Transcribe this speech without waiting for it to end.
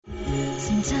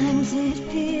Sometimes it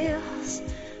feels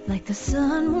like the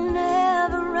sun will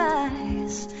never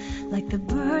rise, like the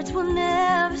birds will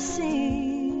never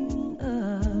sing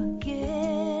again.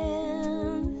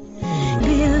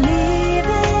 Believe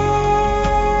in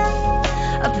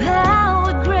a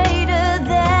power greater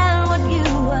than what you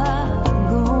are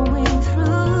going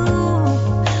through.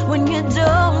 When you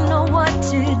don't know what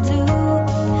to do,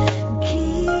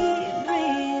 keep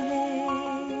breathing.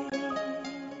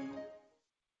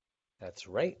 That's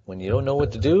right. When you don't know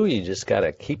what to do, you just got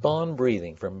to keep on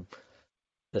breathing. From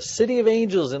the City of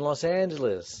Angels in Los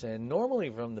Angeles, and normally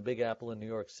from the Big Apple in New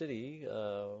York City,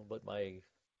 but my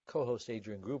co-host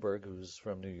Adrienne Gruberg, who's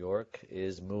from New York,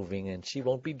 is moving, and she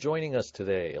won't be joining us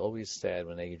today. Always sad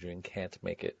when Adrienne can't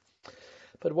make it.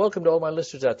 But welcome to all my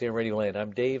listeners out there in Radio Land.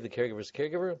 I'm Dave, the Caregiver's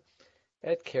Caregiver,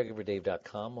 at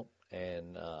caregiverdave.com,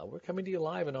 and we're coming to you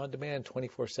live and on demand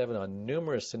 24/7 on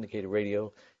numerous syndicated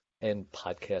radio and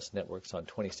podcast networks on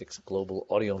 26 global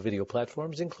audio and video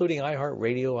platforms, including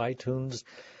iHeartRadio, iTunes,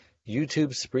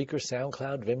 YouTube, Spreaker,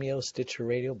 SoundCloud, Vimeo, Stitcher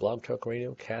Radio, Blog Talk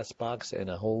Radio, CastBox, and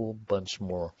a whole bunch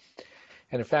more.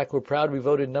 And in fact, we're proud to be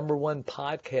voted #1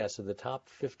 podcast of the top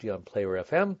 50 on Player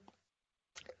FM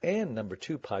and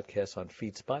 #2 podcast on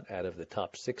FeedSpot out of the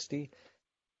top 60.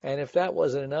 And if that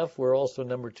wasn't enough, we're also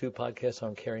 #2 podcast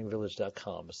on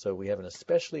caringvillage.com. So we have an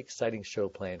especially exciting show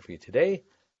planned for you today.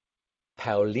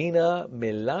 Paolina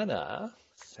Milana,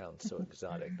 sounds so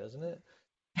exotic, doesn't it?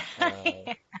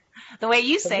 The way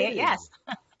you say it, yes.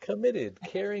 Committed,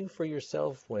 caring for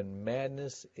yourself when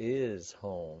madness is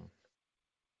home.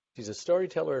 She's a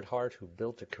storyteller at heart who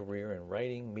built a career in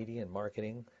writing, media, and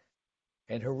marketing,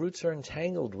 and her roots are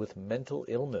entangled with mental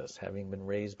illness, having been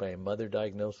raised by a mother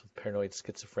diagnosed with paranoid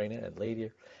schizophrenia and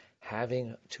later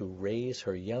having to raise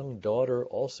her young daughter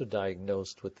also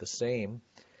diagnosed with the same.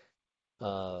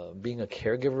 Being a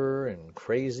caregiver and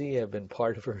crazy have been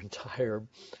part of her entire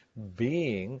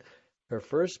being. Her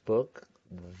first book,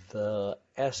 The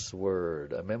S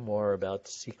Word, a memoir about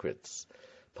secrets,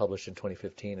 published in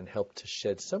 2015, and helped to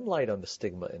shed some light on the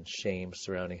stigma and shame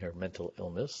surrounding her mental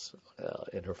illness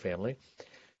in her family.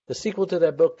 The sequel to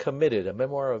that book, Committed, a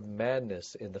memoir of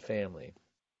madness in the family,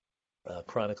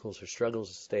 chronicles her struggles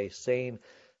to stay sane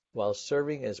while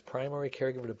serving as primary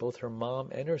caregiver to both her mom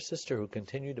and her sister, who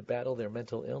continue to battle their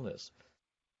mental illness.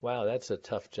 Wow, that's a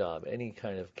tough job. Any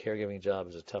kind of caregiving job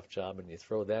is a tough job, and you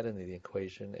throw that into the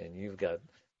equation, and you've got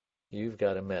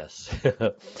a mess.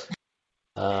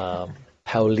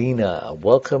 Paolina,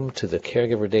 welcome to the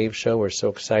Caregiver Dave Show. We're so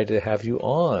excited to have you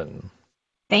on.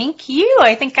 Thank you.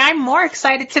 I think I'm more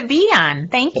excited to be on.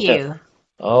 Thank you.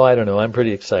 Oh, I don't know. I'm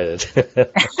pretty excited.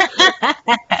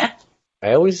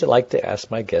 I always like to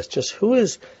ask my guests, just who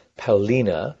is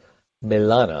Paolina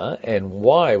Milana and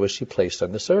why was she placed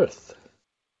on this earth?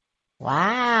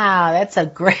 Wow, that's a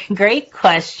great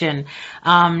question.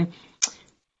 Paolina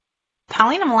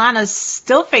Milana is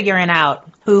still figuring out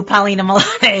who Paolina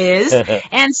Milana is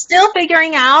and still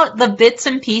figuring out the bits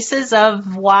and pieces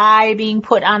of why being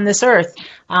put on this earth.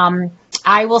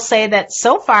 I will say that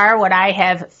so far what I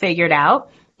have figured out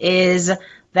is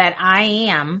that I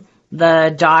am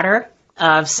the daughter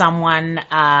of someone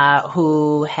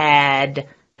who had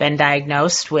been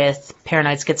diagnosed with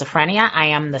paranoid schizophrenia. I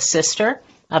am the sister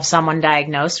of someone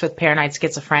diagnosed with paranoid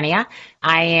schizophrenia.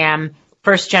 I am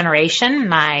first generation.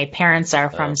 My parents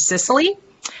are from Sicily.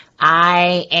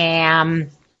 I am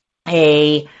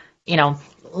a,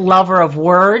 lover of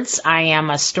words. I am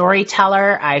a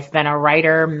storyteller. I've been a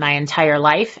writer my entire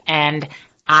life, and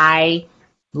I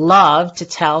love to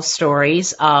tell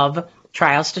stories of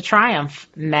trials to triumph,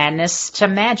 madness to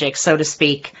magic, so to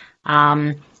speak.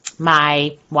 Why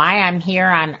I'm here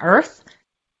on Earth,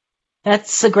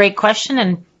 that's a great question,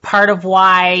 and part of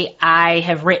why I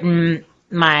have written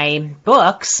my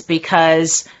books,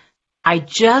 because I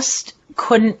just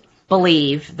couldn't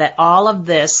believe that all of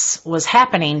this was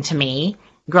happening to me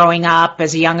growing up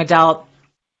as a young adult,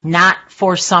 not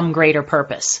for some greater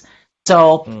purpose.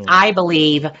 So I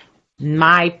believe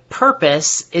my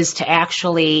purpose is to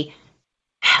actually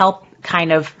help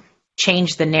kind of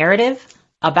change the narrative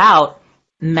about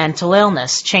mental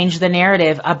illness, change the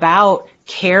narrative about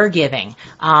caregiving,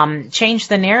 change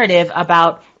the narrative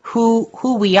about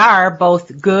who we are,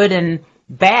 both good and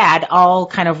bad, all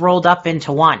kind of rolled up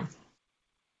into one.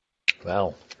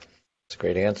 Wow, that's a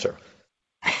great answer.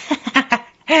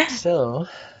 So,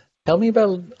 tell me a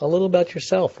little about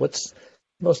yourself. What's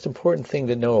the most important thing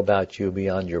to know about you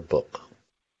beyond your book?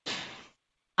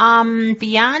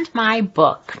 Beyond my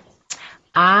book,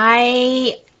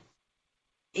 I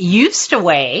used to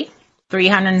weigh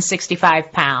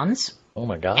 365 pounds. Oh,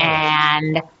 my God.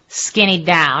 And skinnied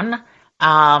down.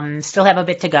 Still have a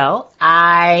bit to go.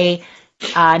 I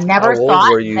never How thought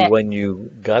old were you that. when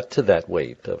you got to that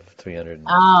weight of 300?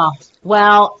 Oh,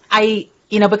 well,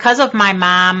 because of my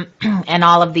mom and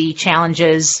all of the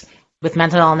challenges with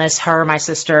mental illness, her, my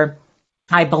sister,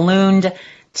 I ballooned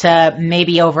to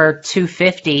maybe over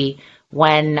 250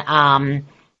 when I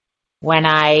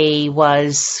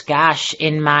was,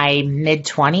 in my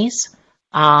mid-20s.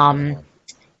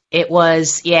 It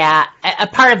was, a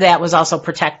part of that was also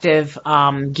protective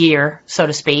gear, so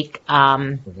to speak.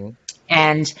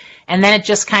 And then it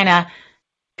just kind of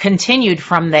continued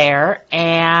from there.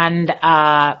 And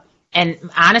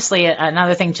honestly,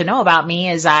 another thing to know about me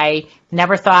is I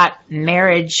never thought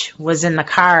marriage was in the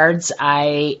cards.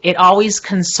 It always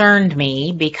concerned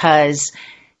me because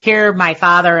here my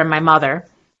father and my mother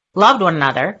loved one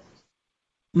another.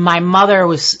 My mother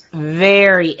was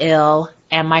very ill,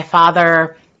 and my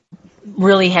father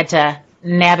really had to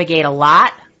navigate a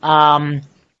lot, not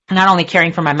only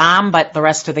caring for my mom, but the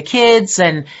rest of the kids.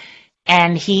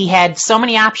 And he had so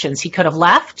many options. He could have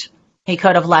left. He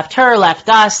could have left her, left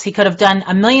us. He could have done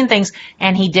a million things,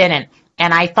 and he didn't.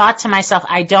 And I thought to myself,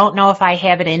 I don't know if I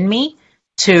have it in me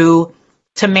to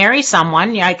marry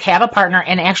someone, like have a partner,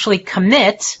 and actually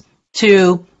commit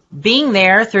to being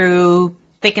there through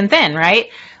thick and thin, right?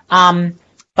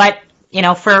 But,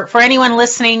 for anyone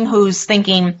listening who's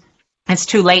thinking it's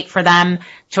too late for them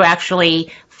to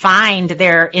actually find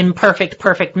their imperfect,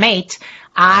 perfect mate,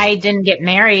 I didn't get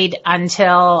married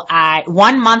until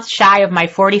 1 month shy of my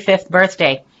 45th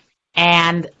birthday.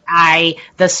 And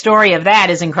the story of that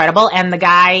is incredible. And the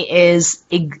guy is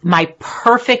my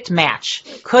perfect match.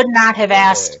 Could not have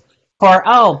asked for,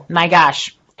 oh my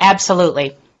gosh,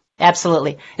 absolutely.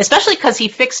 Absolutely. Especially because he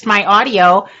fixed my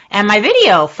audio and my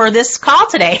video for this call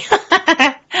today.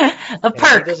 A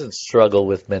perk. He doesn't struggle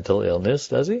with mental illness,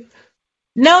 does he?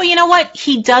 No, you know what?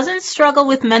 He doesn't struggle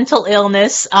with mental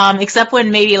illness, except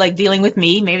when maybe like dealing with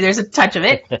me. Maybe there's a touch of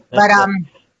it. But,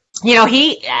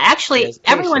 he actually,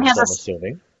 everyone has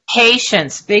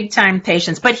patience, big time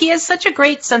patience. But he has such a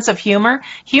great sense of humor.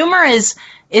 Humor is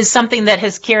something that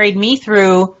has carried me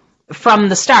through from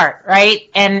the start, right?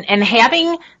 And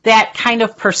having that kind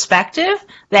of perspective,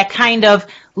 that kind of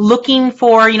looking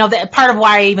for, that part of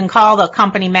why I even call the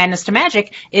company Madness to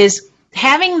Magic is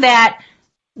having that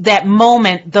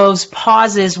moment, those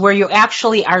pauses where you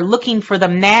actually are looking for the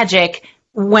magic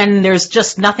when there's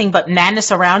just nothing but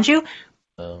madness around you.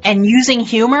 And using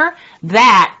humor,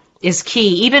 that is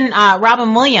key. Even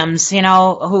Robin Williams,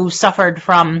 who suffered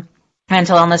from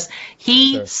mental illness,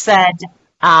 he said,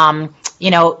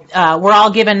 we're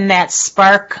all given that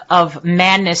spark of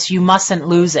madness. You mustn't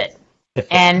lose it.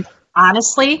 And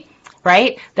honestly,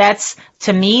 right, that's,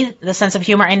 to me, the sense of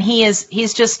humor. And he's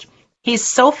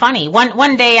so funny.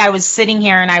 One day I was sitting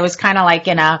here and I was kind of like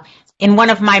in one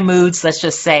of my moods, let's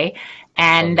just say.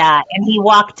 And he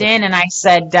walked in and I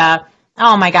said,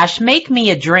 oh my gosh, make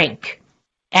me a drink.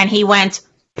 And he went,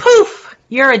 poof,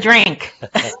 you're a drink.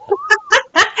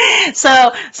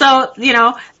 So,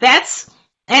 that's,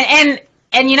 and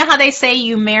you know how they say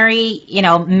you marry,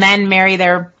 men marry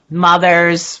their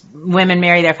mothers, women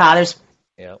marry their fathers.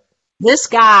 Yep. This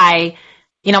guy,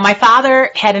 my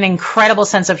father had an incredible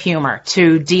sense of humor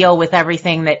to deal with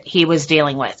everything that he was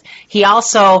dealing with. He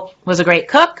also was a great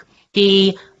cook.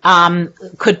 He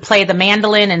could play the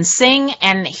mandolin and sing.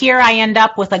 And here I end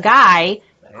up with a guy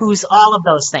who's all of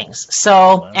those things.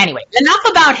 So anyway, enough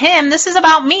about him. This is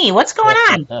about me. What's going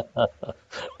on?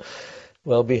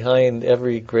 Well, behind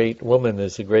every great woman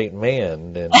is a great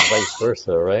man, and vice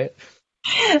versa, right?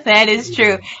 That is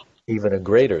true. Even a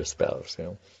greater spouse.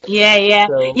 Yeah.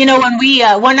 So, when we,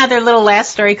 one other little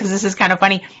last story, because this is kind of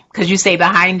funny, because you say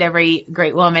behind every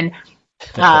great woman.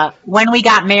 When we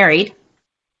got married,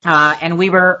 and we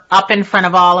were up in front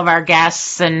of all of our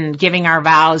guests and giving our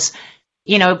vows,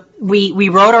 we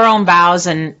wrote our own vows,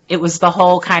 and it was the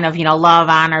whole kind of, love,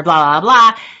 honor, blah, blah,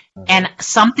 blah. And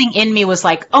something in me was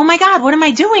like, oh my God, what am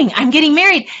I doing? I'm getting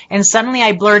married. And suddenly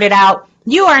I blurted out,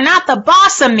 you are not the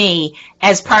boss of me,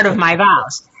 as part of my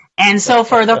vows. And so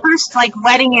for the first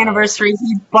wedding anniversary,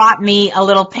 he bought me a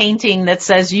little painting that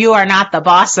says, you are not the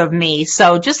boss of me.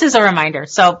 So just as a reminder.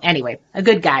 So anyway, a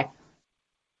good guy.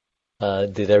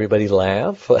 Did everybody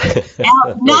laugh?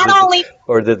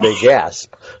 Or did they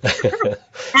gasp?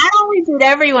 Not only did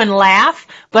everyone laugh,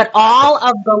 but all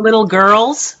of the little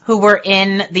girls who were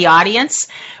in the audience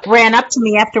ran up to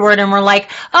me afterward and were like,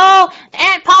 oh,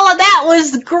 Aunt Paula, that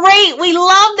was great. We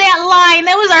loved that line.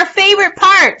 That was our favorite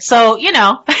part. So,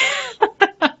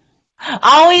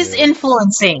 always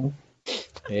influencing.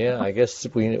 Yeah, I guess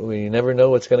we never know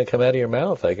what's going to come out of your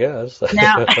mouth, I guess.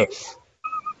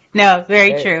 No,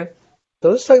 very true. So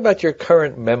let's talk about your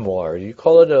current memoir. Do you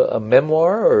call it a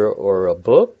memoir or a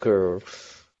book or?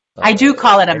 I do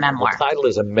call it a And memoir. the title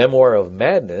is A Memoir of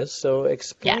Madness. So Yes.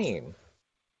 explain.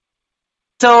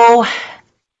 So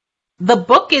the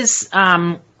book is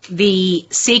the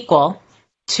sequel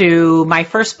to my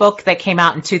first book that came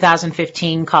out in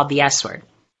 2015 called The S Word.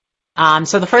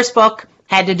 So the first book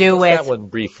had to do What's with... that one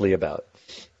briefly about?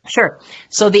 Sure.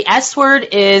 So The S Word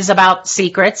is about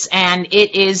secrets, and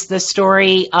it is the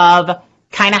story of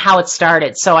kind of how it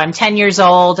started. So I'm 10 years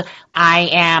old. I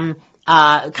am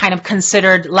kind of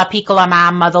considered la piccola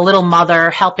mamma, the little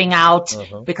mother, helping out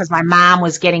because my mom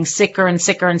was getting sicker and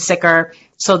sicker and sicker.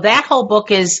 So that whole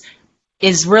book is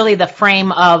really the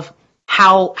frame of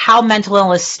how mental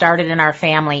illness started in our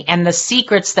family and the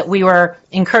secrets that we were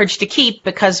encouraged to keep,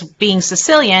 because being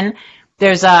Sicilian,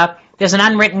 there's an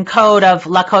unwritten code of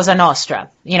la cosa nostra.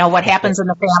 You know, what happens in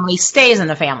the family stays in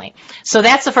the family. So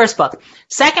that's the first book.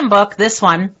 Second book, this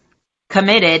one,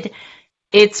 Committed,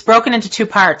 it's broken into two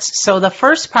parts. So the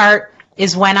first part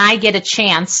is when I get a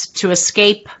chance to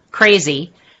escape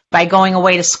crazy by going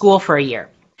away to school for a year.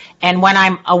 And when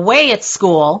I'm away at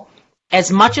school,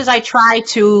 as much as I try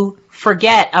to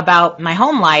forget about my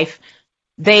home life,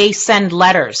 they send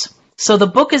letters. So the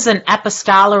book is an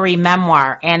epistolary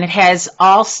memoir, and it has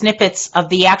all snippets of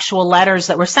the actual letters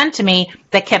that were sent to me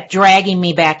that kept dragging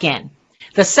me back in.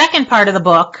 The second part of the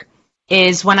book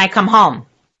is when I come home,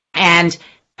 and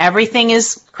everything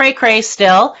is cray-cray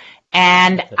still,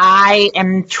 and I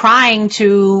am trying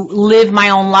to live my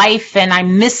own life, and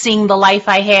I'm missing the life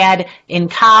I had in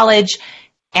college.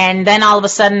 And then all of a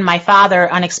sudden, my father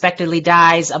unexpectedly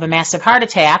dies of a massive heart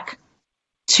attack.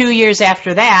 2 years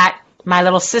after that, my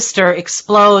little sister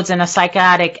explodes in a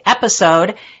psychotic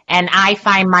episode, and I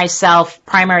find myself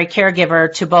primary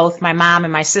caregiver to both my mom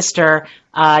and my sister,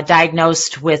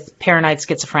 diagnosed with paranoid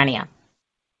schizophrenia.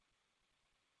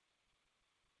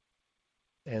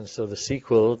 And so the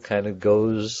sequel kind of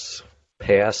goes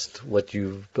past what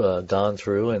you've gone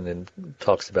through and then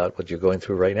talks about what you're going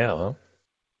through right now, huh?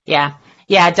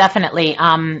 Yeah, definitely.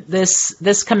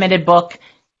 This Committed book,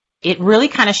 it really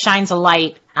kind of shines a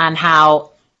light on how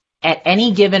at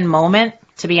any given moment,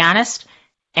 to be honest,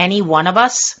 any one of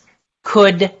us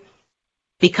could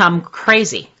become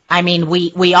crazy. I mean,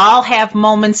 we all have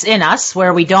moments in us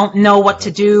where we don't know what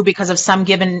to do because of some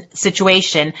given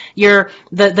situation.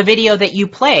 The video that you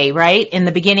play, right, in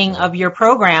the beginning of your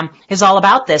program is all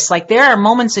about this. Like, there are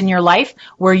moments in your life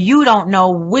where you don't know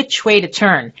which way to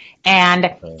turn.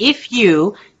 And if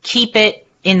you keep it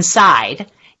inside,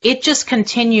 it just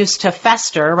continues to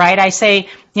fester, right? I say,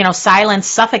 silence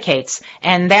suffocates.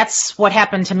 And that's what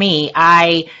happened to me.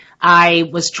 I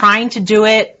was trying to do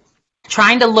it,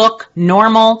 trying to look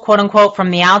normal, quote unquote,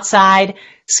 from the outside,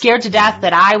 scared to death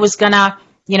that I was going to,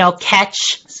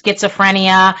 catch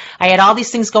schizophrenia. I had all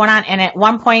these things going on. And at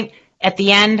one point at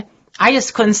the end, I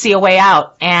just couldn't see a way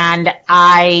out. And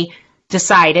I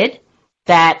decided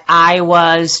that I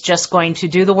was just going to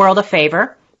do the world a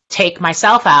favor, take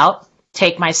myself out,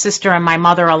 take my sister and my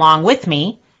mother along with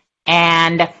me.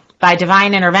 And by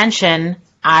divine intervention,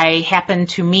 I happened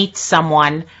to meet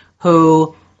someone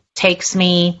who takes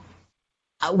me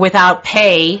without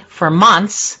pay for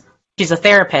months. She's a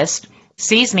therapist,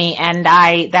 sees me, and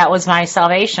that was my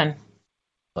salvation.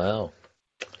 Wow.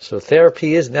 So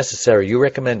therapy is necessary. You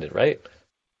recommend it, right?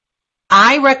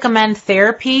 I recommend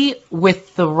therapy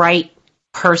with the right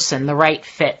person, the right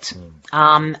fit.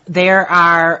 There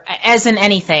are, as in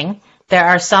anything, there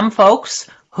are some folks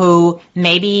who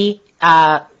maybe,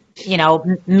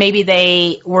 maybe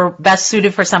they were best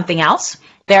suited for something else.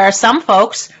 There are some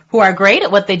folks who are great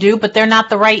at what they do, but they're not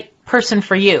the right person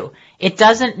for you. It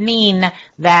doesn't mean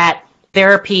that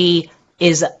therapy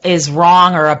is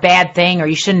wrong or a bad thing or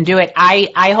you shouldn't do it.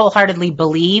 I wholeheartedly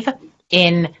believe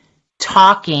in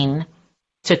talking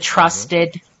to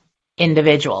trusted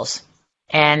individuals.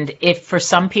 And if for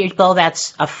some people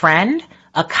that's a friend,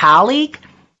 a colleague,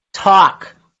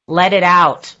 talk, let it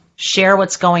out. Share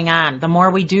what's going on. The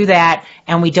more we do that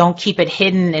and we don't keep it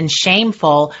hidden and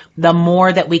shameful, the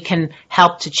more that we can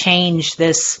help to change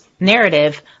this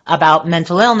narrative about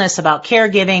mental illness, about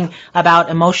caregiving, about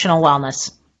emotional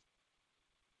wellness.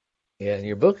 Yeah, and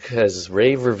your book has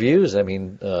rave reviews. I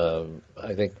mean,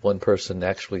 I think one person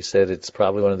actually said it's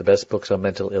probably one of the best books on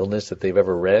mental illness that they've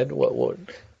ever read.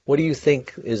 What do you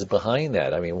think is behind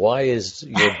that? I mean, why is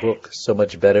your book so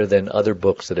much better than other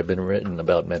books that have been written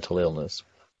about mental illness?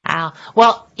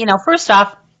 Well, first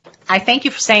off, I thank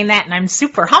you for saying that, and I'm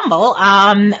super humble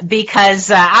because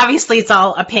obviously it's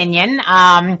all opinion.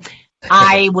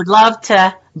 I would love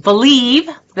to believe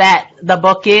that the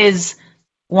book is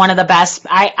one of the best.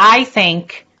 I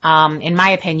think in my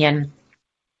opinion,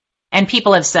 and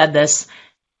people have said this,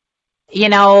 you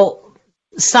know,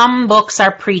 some books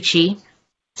are preachy.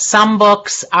 Some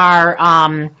books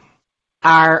are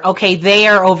okay, they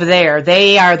are over there.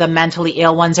 They are the mentally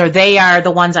ill ones, or they are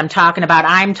the ones I'm talking about.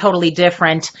 I'm totally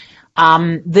different.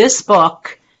 This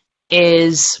book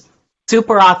is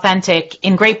super authentic,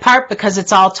 in great part because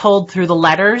it's all told through the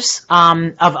letters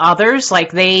of others.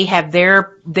 Like, they have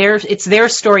their it's their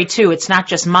story too. It's not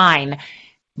just mine.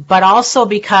 But also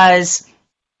because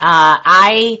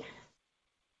my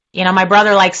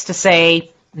brother likes to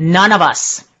say, none of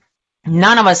us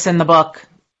in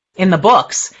the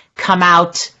books come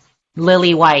out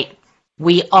lily white.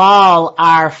 We all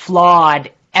are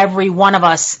flawed. Every one of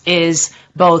us is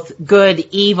both good,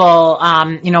 evil,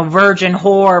 virgin,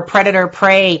 whore, predator,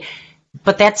 prey.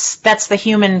 But that's the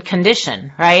human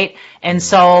condition, right? And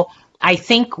so I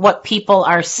think what people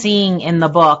are seeing in the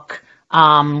book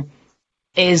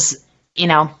is,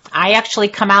 I actually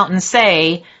come out and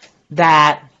say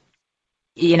that,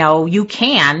 you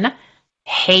can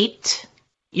hate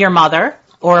your mother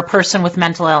or a person with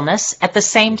mental illness at the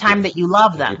same time that you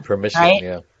love them. With permission, right?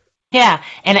 Yeah. Yeah.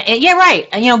 And yeah, right.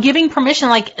 And, giving permission,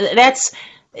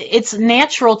 it's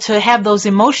natural to have those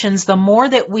emotions. The more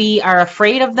that we are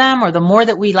afraid of them, or the more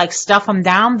that we stuff them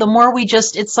down, the more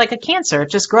it's like a cancer.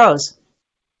 It just grows.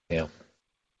 Yeah.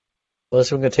 Well,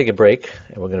 so we're going to take a break,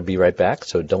 and we're going to be right back,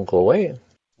 so don't go away.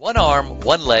 One Arm,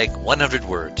 One Leg, 100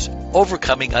 Words,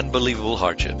 Overcoming Unbelievable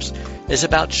Hardships is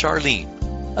about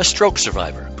Charlene, a stroke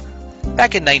survivor.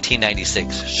 Back in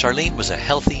 1996, Charlene was a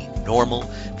healthy, normal,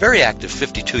 very active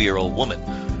 52-year-old woman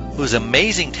whose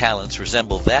amazing talents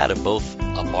resemble that of both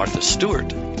a Martha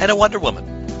Stewart and a Wonder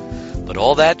Woman. But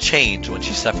all that changed when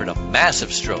she suffered a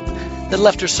massive stroke that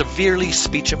left her severely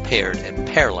speech impaired and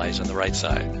paralyzed on the right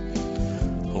side.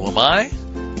 Who am I?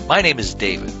 My name is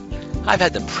David. I've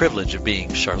had the privilege of being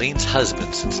Charlene's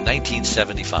husband since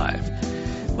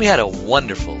 1975. We had a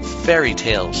wonderful fairy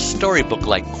tale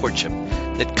storybook-like courtship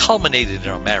that culminated in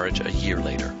our marriage a year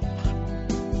later.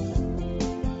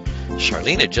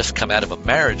 Charlene had just come out of a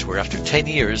marriage where after 10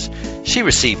 years, she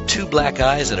received 2 black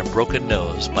eyes and a broken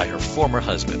nose by her former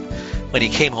husband when he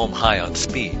came home high on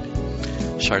speed.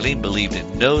 Charlene believed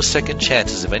in no second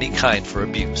chances of any kind for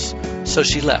abuse, so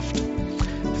she left.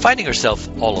 Finding herself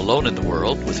all alone in the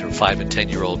world with her 5 and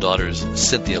 10-year-old daughters,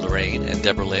 Cynthia Lorraine and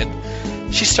Deborah Lynn,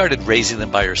 she started raising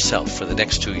them by herself for the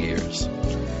next 2 years.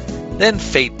 Then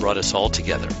fate brought us all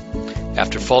together.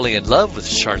 After falling in love with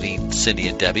Charlene, Cindy,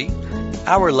 and Debbie,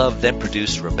 our love then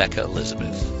produced Rebecca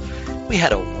Elizabeth. We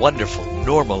had a wonderful,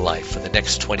 normal life for the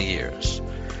next 20 years.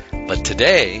 But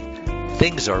today,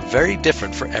 things are very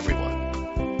different for everyone.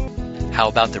 How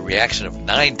about the reaction of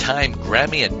 9-time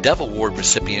Grammy and Dove Award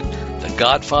recipient, the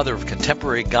godfather of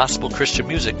contemporary gospel Christian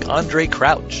music, Andre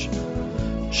Crouch?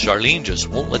 Charlene just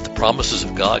won't let the promises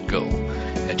of God go,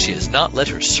 and she has not let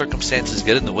her circumstances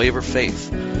get in the way of her faith.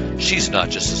 She's not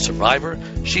just a survivor,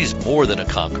 she's more than a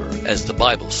conqueror, as the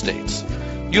Bible states.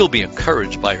 You'll be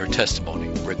encouraged by her testimony,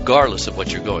 regardless of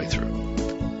what you're going through.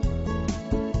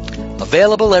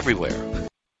 Available everywhere.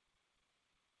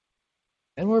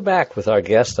 And we're back with our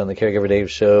guest on the Caregiver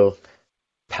Dave Show,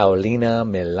 Paolina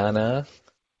Milana.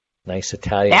 Nice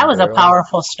Italian That was girl. A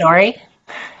powerful story.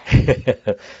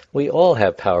 We all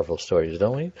have powerful stories,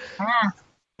 don't we? Yeah,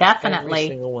 definitely.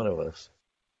 Every single one of us.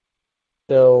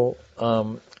 So,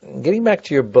 getting back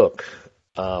to your book,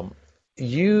 I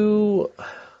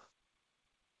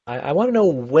want to know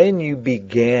when you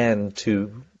began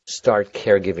to start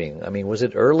caregiving. I mean, was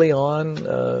it early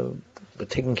on,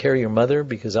 taking care of your mother?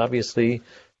 Because obviously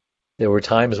there were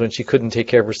times when she couldn't take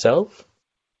care of herself.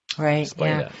 Right. Explain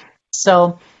yeah. that.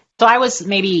 So I was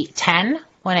maybe 10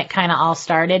 when it kind of all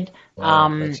started. Wow,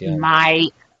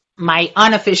 My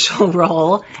unofficial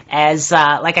role as,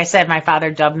 like I said, my father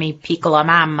dubbed me Piccola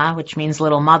Mamma, which means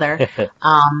little mother.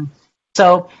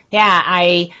 So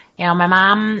yeah, my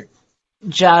mom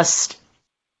just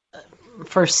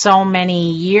for so many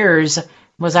years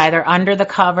was either under the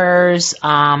covers,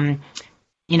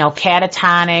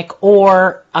 catatonic,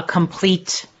 or a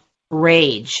complete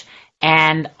rage.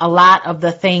 And a lot of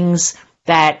the things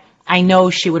that I know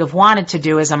she would have wanted to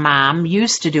do as a mom,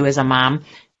 used to do as a mom,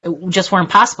 just weren't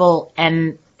possible.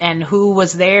 And who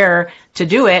was there to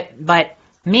do it but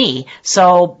me?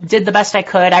 So did the best I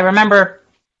could. I remember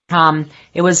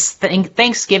it was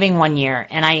Thanksgiving one year,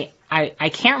 and I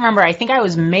can't remember. I think I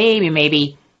was maybe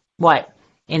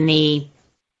in the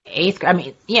eighth. I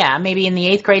mean, yeah, maybe in the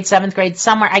 8th grade, 7th grade,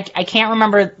 somewhere. I can't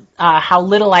remember how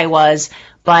little I was,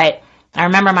 but I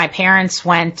remember my parents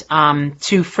went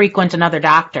to frequent another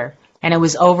doctor, and it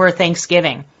was over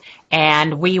Thanksgiving.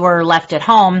 and we were left at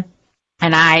home,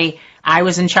 and I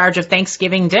was in charge of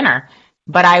Thanksgiving dinner.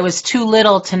 But I was too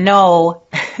little to know,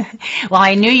 well,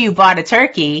 I knew you bought a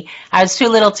turkey. I was too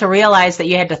little to realize that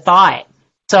you had to thaw it.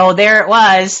 So there it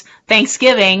was,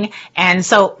 Thanksgiving, and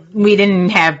so we didn't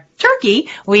have turkey.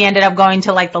 We ended up going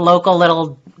to like the local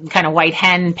little kind of white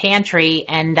hen pantry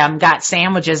and got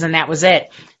sandwiches, and that was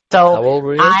it. So how old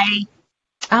were you?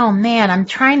 Oh man, I'm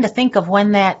trying to think of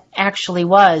when that actually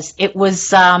was. It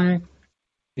was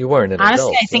you weren't an honestly,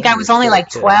 adult. I think I was only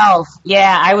like 12.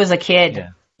 Yeah, I was a kid.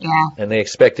 Yeah. And they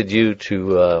expected you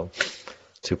to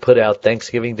put out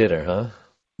Thanksgiving dinner, huh?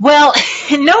 Well,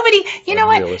 nobody, you know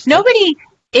what? Unrealistic. Nobody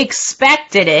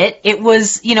expected it. It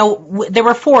was, there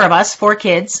were 4 of us, 4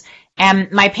 kids,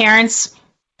 and my parents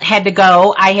had to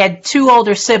go. I had 2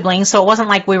 older siblings, so it wasn't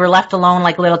like we were left alone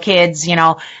like little kids,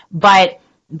 but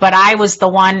I was the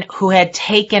one who had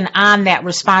taken on that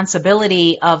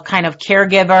responsibility of kind of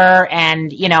caregiver,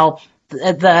 and,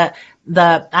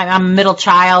 I'm a middle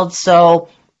child, so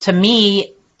to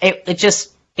me, it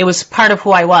was part of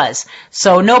who I was.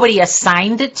 So nobody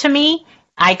assigned it to me.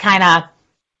 I kind of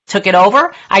took it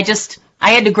over. I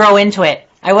had to grow into it.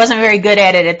 I wasn't very good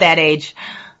at it at that age.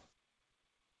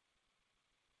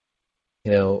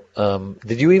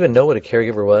 Did you even know what a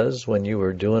caregiver was when you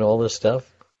were doing all this stuff?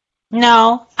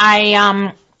 No,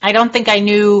 I don't think I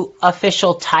knew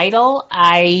official title.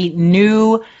 I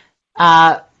knew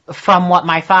from what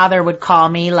my father would call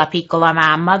me, la piccola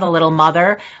mamma, the little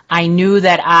mother. I knew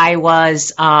that I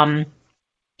was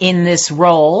in this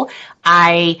role.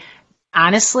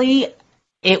 Honestly,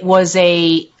 it was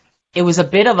a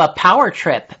bit of a power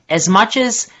trip. As much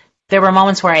as there were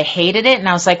moments where I hated it, and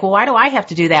I was like, well, why do I have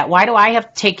to do that? Why do I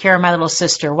have to take care of my little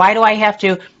sister? Why do I have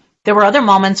to? There were other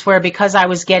moments where, because I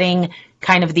was getting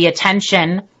kind of the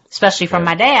attention, especially from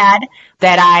my dad,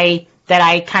 that I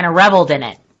kind of reveled in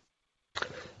it.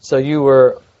 So you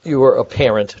were a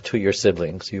parent to your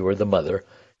siblings. You were the mother.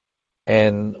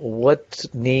 And what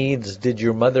needs did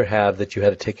your mother have that you had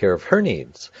to take care of her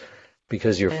needs?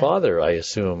 Because your father, I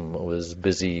assume, was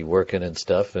busy working and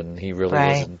stuff, and he really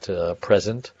wasn't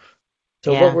present.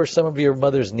 So what were some of your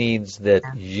mother's needs that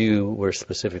you were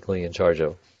specifically in charge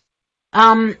of?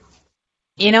 My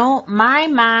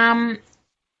mom,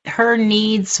 her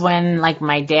needs when, like,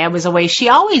 my dad was away, she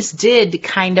always did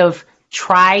kind of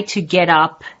try to get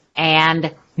up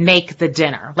and make the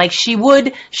dinner. Like, she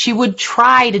would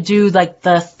try to do, like,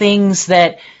 the things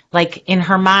that, like, in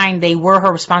her mind, they were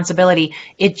her responsibility.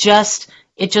 It just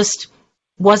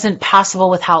wasn't possible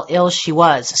with how ill she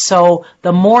was. So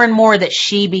the more and more that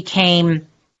she became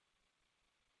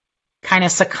kind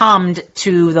of succumbed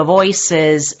to the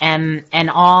voices and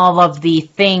all of the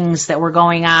things that were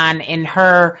going on in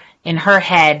her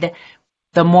head,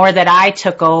 the more that I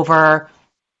took over,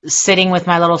 sitting with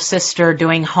my little sister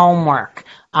doing homework,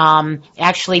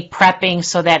 actually prepping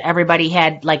so that everybody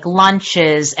had like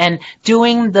lunches, and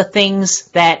doing the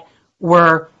things that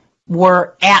were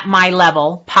at my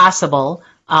level possible,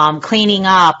 cleaning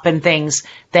up and things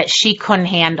that she couldn't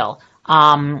handle.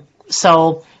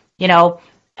 So,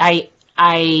 I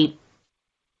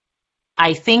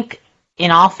think,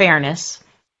 in all fairness,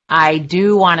 I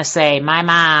do want to say my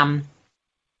mom,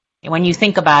 when you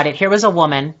think about it, here was a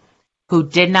woman who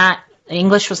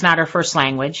English was not her first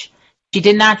language. She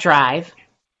did not drive.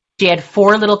 She had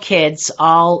 4 little kids,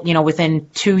 all, within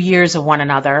 2 years of one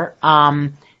another.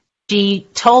 She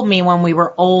told me when we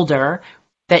were older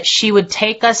that she would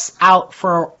take us out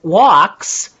for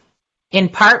walks, in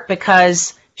part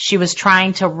because she was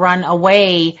trying to run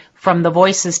away from the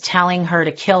voices telling her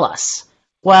to kill us.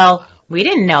 Well, we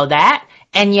didn't know that.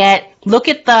 And yet, look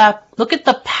at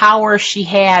the power she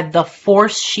had, the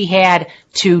force she had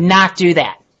to not do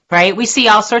that, right? We see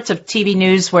all sorts of TV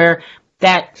news where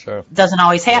that doesn't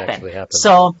always happen.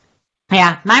 So,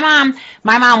 yeah, my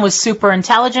mom was super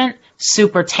intelligent,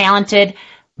 super talented.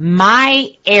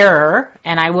 My error,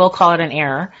 and I will call it an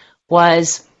error,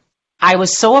 was I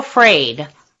was so afraid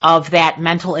of that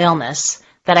mental illness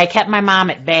that I kept my mom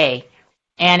at bay.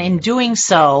 And in doing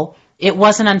so, it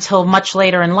wasn't until much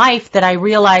later in life that I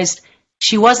realized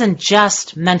she wasn't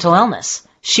just mental illness.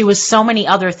 She was so many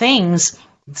other things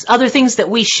that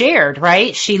we shared,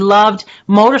 right? She loved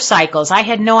motorcycles. I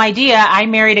had no idea I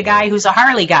married a guy who's a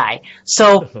Harley guy.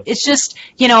 So it's just,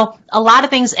 a lot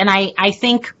of things. And I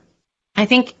think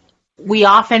we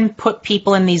often put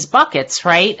people in these buckets,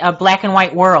 right? A black and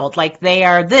white world, like they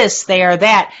are this, they are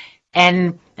that.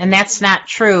 And that's not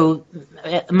true.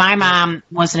 My mom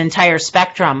was an entire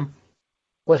spectrum.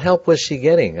 What help was she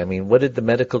getting? I mean, what did the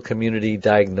medical community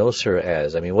diagnose her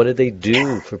as? I mean, what did they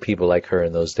do for people like her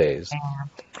in those days?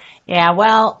 Yeah,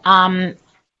 well,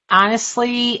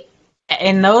 honestly,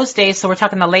 in those days, so we're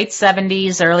talking the late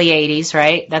 70s, early 80s,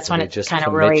 right? That's when it kind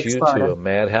of really exploded. Just commit you to a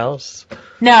madhouse?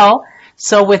 No.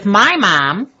 So with my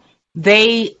mom,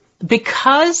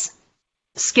 because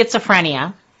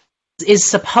schizophrenia is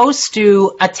supposed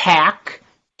to attack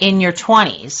in your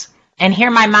 20s, and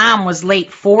here my mom was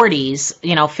late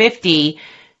 40s, 50,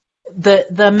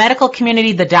 the medical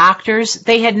community, the doctors,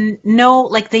 they had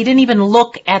they didn't even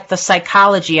look at the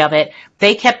psychology of it.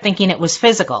 They kept thinking it was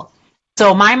physical.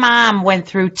 So my mom went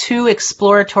through 2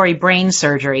 exploratory brain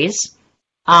surgeries,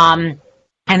 and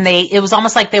it was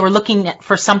almost like they were looking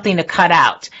for something to cut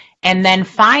out. And then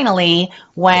finally,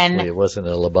 when... Hopefully it wasn't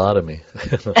a lobotomy.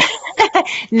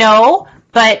 No,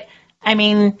 but, I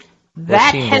mean,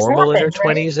 that has happened. Was she normal in her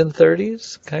 20s and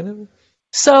 30s, kind of?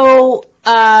 So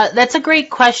that's a great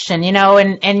question,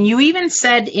 and you even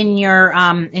said in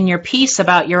your piece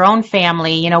about your own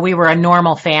family, we were a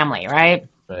normal family, right?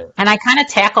 Right. And I kind of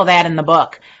tackle that in the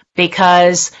book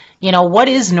because, what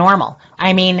is normal?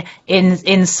 I mean,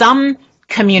 in some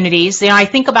communities, I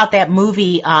think about that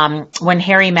movie When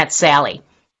Harry Met Sally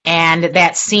and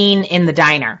that scene in the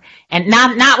diner. And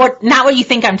not what you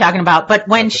think I'm talking about, but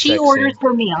when she orders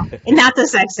her meal, not the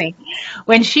sex scene.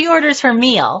 When she orders her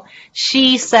meal,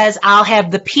 she says, "I'll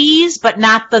have the peas, but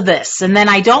not the this. And then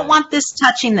I don't want this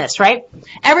touching this," right?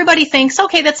 Everybody thinks,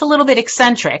 okay, that's a little bit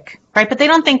eccentric, right? But they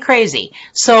don't think crazy.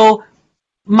 So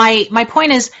my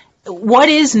point is, what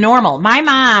is normal? My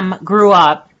mom grew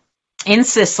up in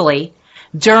Sicily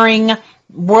during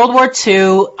World War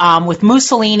II with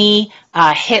Mussolini,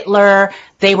 Hitler.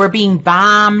 They were being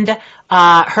bombed.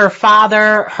 Her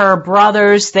father, her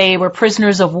brothers, they were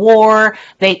prisoners of war.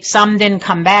 Some didn't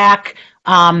come back.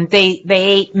 They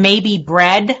ate maybe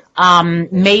bread,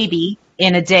 maybe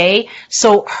in a day.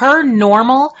 So her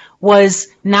normal was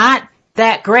not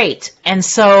that great. And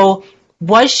so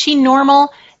was she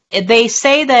normal? They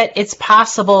say that it's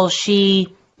possible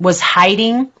she was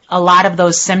hiding a lot of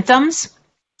those symptoms,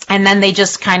 and then they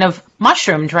just kind of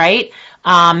mushroomed, right?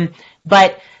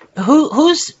 But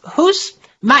who's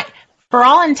for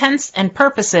all intents and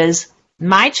purposes,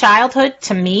 my childhood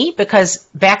to me, because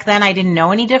back then I didn't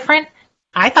know any different,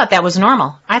 I thought that was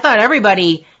normal. I thought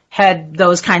everybody had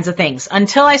those kinds of things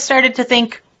until I started to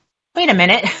think, wait a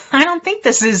minute, I don't think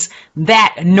this is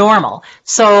that normal.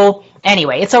 So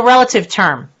anyway, it's a relative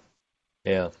term.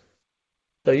 Yeah.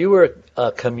 So you were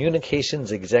a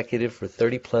communications executive for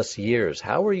 30 plus years.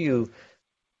 How were you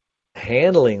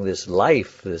handling this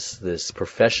life, this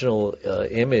professional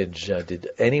image? Did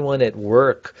anyone at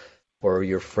work or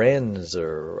your friends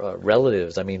or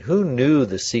relatives, who knew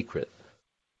the secret?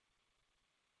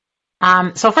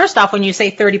 So first off, when you say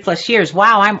 30 plus years,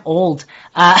 wow, I'm old.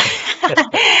 But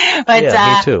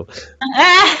yeah, me too.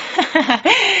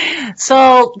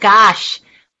 So, gosh,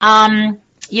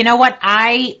 you know what?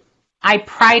 I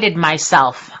prided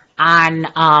myself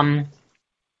on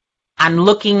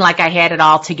looking like I had it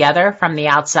all together from the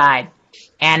outside.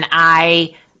 And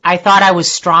I thought I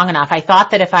was strong enough. I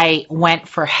thought that if I went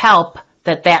for help,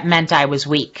 that meant I was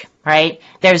weak, right?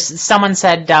 Someone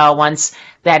said once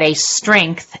that a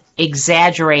strength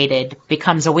exaggerated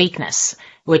becomes a weakness,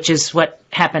 which is what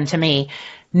happened to me.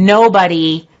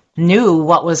 Nobody knew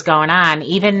what was going on.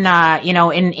 Even,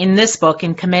 in this book,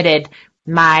 in Committed,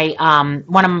 my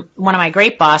one of my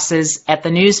great bosses at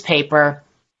the newspaper,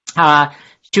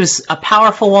 she was a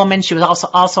powerful woman. She was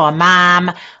also a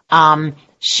mom.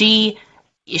 She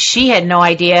had no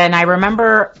idea, and I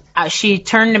remember she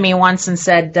turned to me once and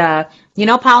said,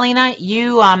 Paolina,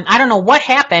 you I don't know what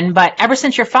happened, but ever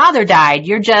since your father died,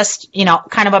 you're just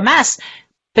kind of a mess.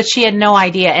 But she had no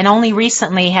idea, and only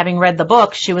recently, having read the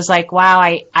book, she was like, wow,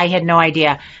 I had no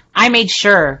idea. I made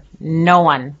sure no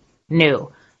one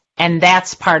knew. And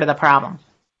that's part of the problem.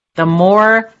 The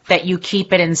more that you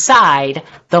keep it inside,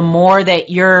 the more that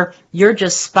you're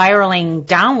just spiraling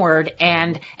downward,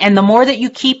 and the more that you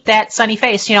keep that sunny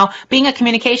face. Being a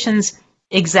communications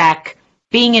exec,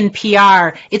 being in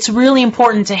PR, it's really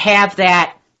important to have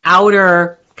that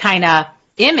outer kind of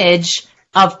image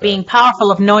of being powerful,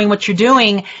 of knowing what you're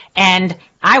doing, and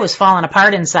I was falling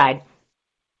apart inside.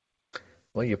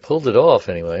 Well, you pulled it off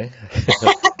anyway.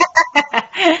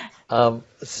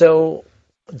 So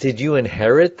did you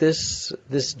inherit this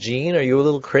gene? Are you a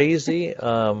little crazy?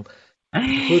 Who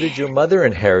did your mother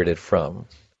inherit it from?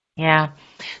 Yeah.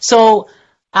 So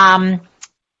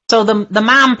the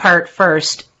mom part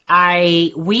first,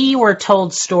 we were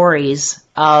told stories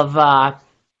of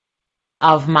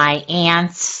my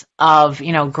aunts, of,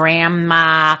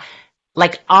 grandma,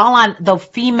 like all on the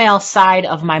female side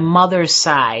of my mother's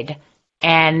side.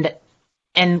 And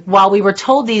while we were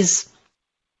told these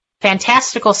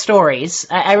fantastical stories.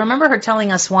 I remember her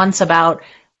telling us once about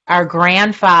our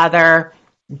grandfather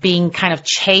being kind of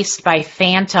chased by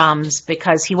phantoms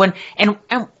because he wouldn't.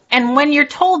 And when you're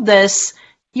told this,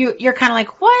 you're kind of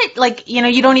like, what? Like,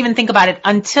 you don't even think about it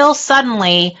until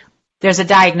suddenly there's a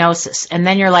diagnosis. And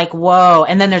then you're like, whoa.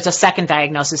 And then there's a second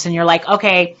diagnosis. And you're like,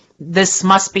 okay, this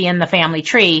must be in the family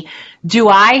tree. Do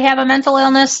I have a mental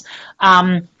illness?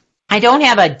 I don't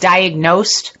have a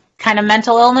diagnosed kind of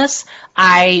mental illness.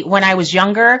 When I was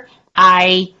younger,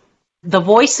 the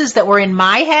voices that were in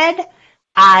my head,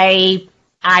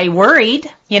 I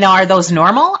worried, are those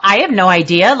normal? I have no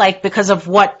idea, because of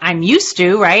what I'm used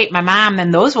to, right? My mom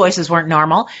and those voices weren't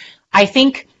normal. I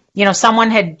think, someone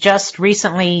had just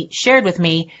recently shared with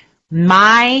me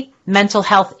my mental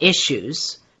health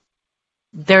issues.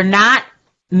 They're not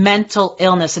mental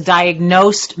illness, a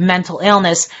diagnosed mental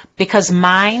illness, because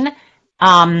mine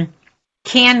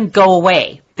can go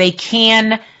away. They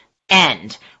can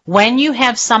end. When you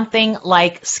have something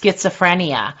like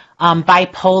schizophrenia,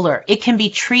 bipolar, it can be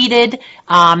treated,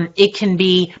 it can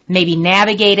be maybe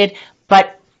navigated,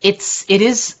 but it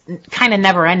is kind of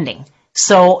never ending.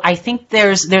 So I think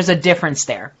there's a difference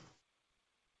there.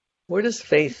 Where does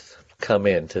faith come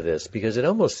into this? Because it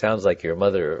almost sounds like your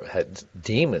mother had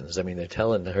demons. I mean, they're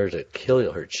telling her to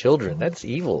kill her children. That's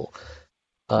evil.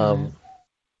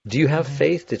 Do you have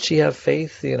faith? Did she have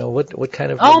faith? What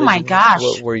kind of religion? Oh my gosh.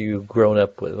 What were you grown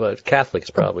up with? Well, Catholics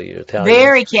probably, Italian.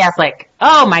 Very Catholic.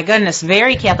 Oh my goodness,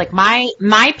 very Catholic.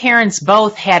 My parents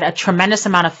both had a tremendous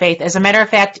amount of faith. As a matter of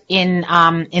fact, in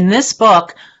this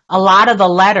book, a lot of the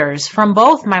letters from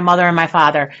both my mother and my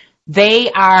father,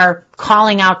 they are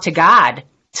calling out to God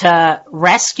to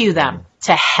rescue them,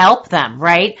 to help them,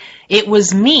 right? It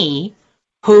was me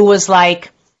who was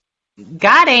like,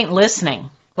 God ain't listening.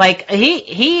 Like,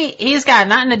 he's got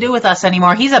nothing to do with us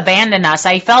anymore. He's abandoned us.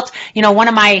 I felt, one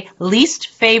of my least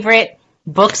favorite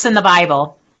books in the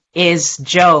Bible is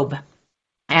Job.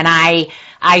 And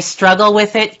I struggle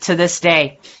with it to this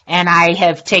day. And I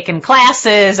have taken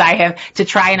classes. I have to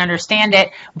try and understand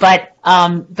it. But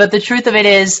the truth of it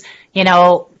is,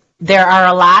 there are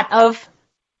a lot of,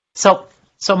 so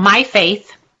my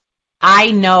faith,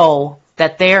 I know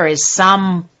that there is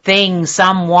something,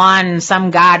 someone,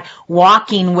 some God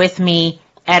walking with me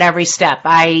at every step.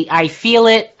 I feel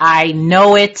it. I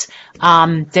know it.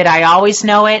 Did I always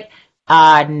know it?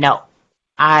 No.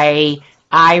 I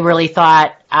really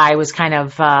thought I was kind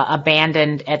of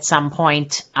abandoned at some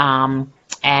point. And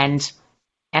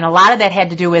a lot of that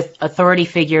had to do with authority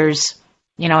figures,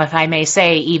 if I may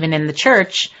say, even in the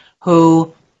church,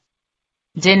 who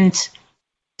didn't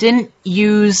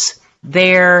use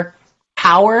their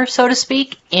power, so to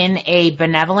speak, in a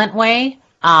benevolent way,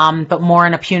 but more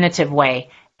in a punitive way.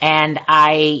 And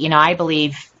I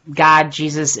believe God,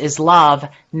 Jesus, is love,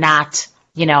 not,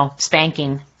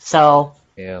 spanking. So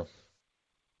yeah.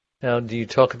 Now, do you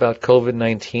talk about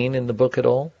COVID-19 in the book at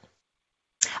all?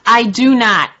 I do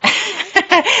not.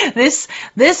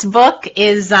 This book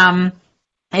is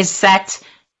set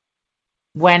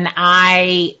when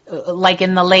in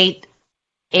the late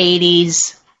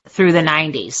 80s through the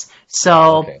 90s.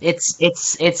 So okay.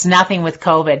 It's nothing with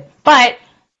COVID. But,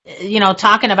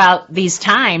 talking about these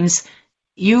times,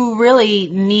 you really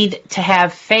need to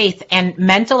have faith. And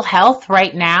mental health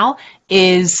right now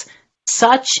is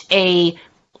such a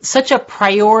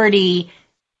priority,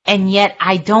 and yet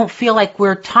I don't feel like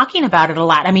we're talking about it a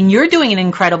lot. I mean, you're doing an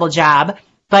incredible job,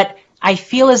 but I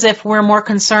feel as if we're more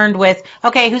concerned with,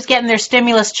 okay, who's getting their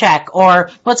stimulus check,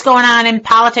 or what's going on in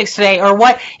politics today, or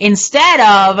what, instead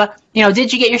of,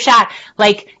 did you get your shot?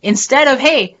 Like, instead of,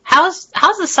 hey, how's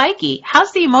the psyche?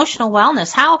 How's the emotional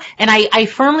wellness? And I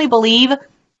firmly believe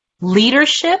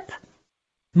leadership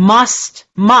must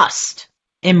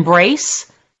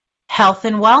embrace health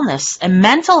and wellness and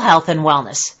mental health and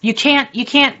wellness. You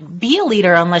can't be a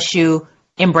leader unless you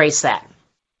embrace that.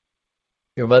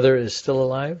 Your mother is still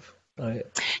alive?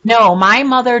 No, my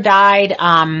mother died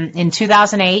in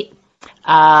 2008,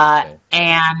 Okay.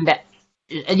 and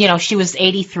she was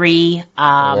 83.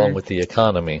 Along with the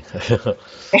economy.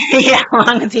 Yeah,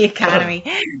 along with the economy.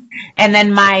 And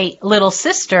then my little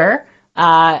sister,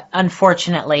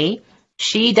 unfortunately,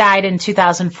 she died in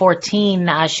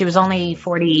 2014. She was only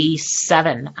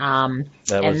 47. That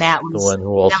was the one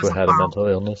who also had a mental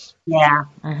illness? Yeah.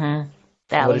 Mm-hmm.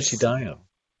 What did she die of?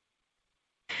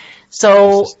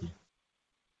 So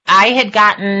I had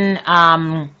gotten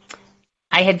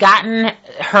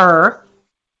her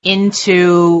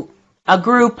into a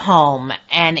group home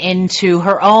and into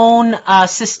her own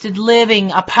assisted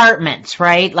living apartment,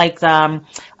 right? Like the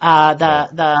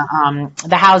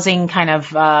housing kind of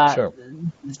sure.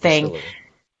 thing. Facility.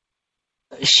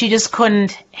 she just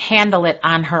couldn't handle it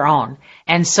on her own.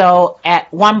 And so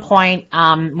at one point,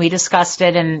 we discussed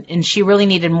it, and she really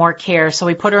needed more care. So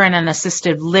we put her in an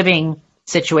assisted living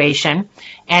situation,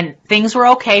 and things were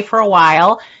okay for a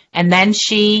while. And then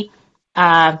she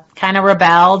kind of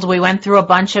rebelled. We went through a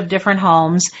bunch of different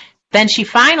homes. Then she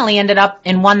finally ended up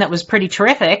in one that was pretty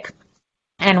terrific.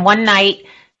 And one night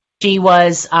she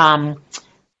was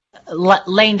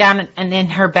laying down in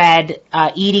her bed,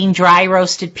 eating dry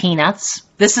roasted peanuts.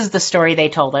 This is the story they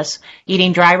told us.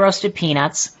 Eating dry roasted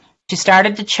peanuts. She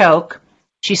started to choke.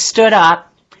 She stood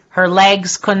up. Her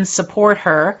legs couldn't support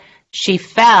her. She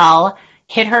fell,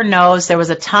 hit her nose. There was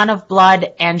a ton of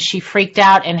blood, and she freaked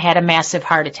out and had a massive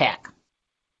heart attack.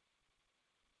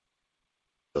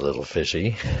 A little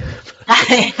fishy.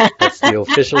 That's the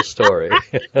official story.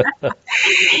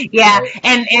 Yeah,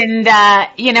 and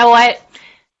you know what?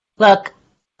 Look,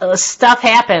 stuff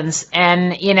happens,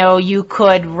 and you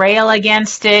could rail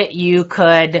against it. You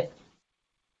could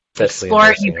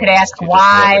explore it. You could ask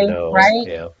why,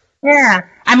 right? Yeah.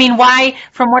 I mean, why?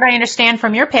 From what I understand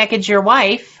from your package, your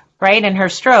wife, right, and her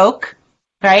stroke,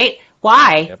 right?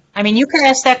 Why? Yep. I mean, you could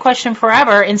ask that question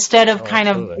forever instead of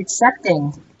absolutely. Of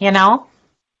accepting,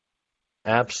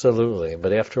 Absolutely.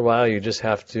 But after a while, you just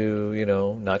have to,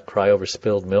 not cry over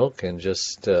spilled milk and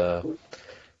just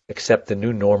accept the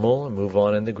new normal and move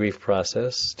on in the grief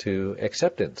process to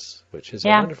acceptance, which is a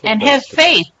wonderful and place have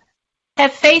faith.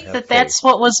 Have faith that that's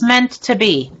what was meant to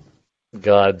be.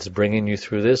 God's bringing you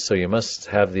through this, so you must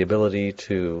have the ability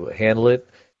to handle it.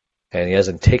 And He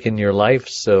hasn't taken your life,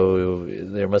 so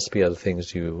there must be other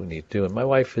things you need to do. And my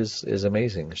wife is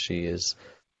amazing. She is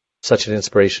such an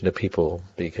inspiration to people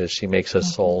because she makes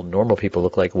us all normal people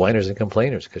look like whiners and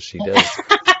complainers because she does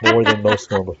more than most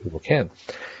normal people can.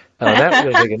 On that,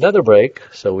 we're going to take another break,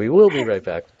 so we will be right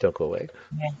back. Don't go away.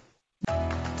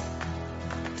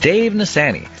 Dave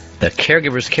Nasani, the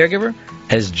Caregiver's Caregiver,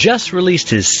 has just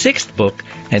released his 6th book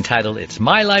entitled It's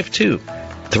My Life Too,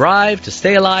 Thrive to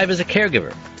Stay Alive as a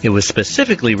Caregiver. It was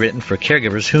specifically written for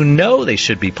caregivers who know they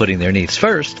should be putting their needs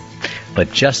first,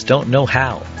 but just don't know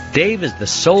how. Dave is the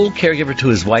sole caregiver to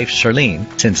his wife, Charlene,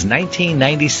 since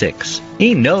 1996.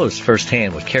 He knows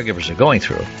firsthand what caregivers are going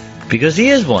through because he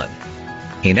is one.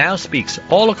 He now speaks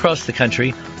all across the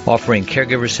country, offering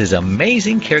caregivers his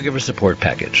amazing caregiver support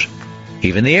package.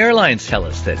 Even the airlines tell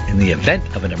us that in the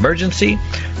event of an emergency,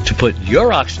 to put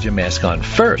your oxygen mask on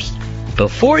first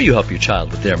before you help your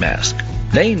child with their mask.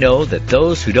 They know that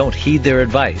those who don't heed their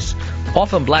advice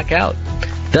often black out,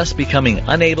 thus becoming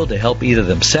unable to help either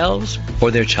themselves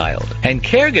or their child. And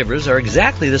caregivers are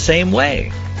exactly the same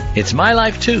way. It's My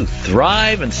Life Too,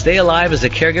 Thrive and Stay Alive as a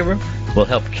Caregiver will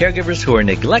help caregivers who are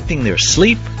neglecting their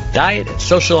sleep, diet, and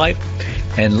social life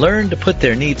and learn to put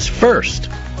their needs first.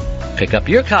 Pick up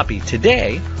your copy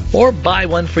today or buy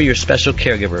one for your special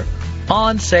caregiver,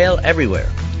 on sale everywhere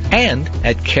and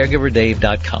at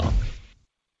caregiverdave.com.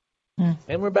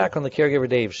 And we're back on the Caregiver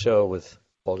Dave show with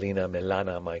Paolina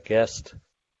Milana, my guest.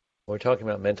 We're talking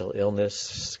about mental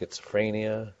illness,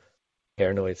 schizophrenia,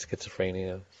 paranoid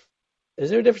schizophrenia.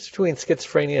 Is there a difference between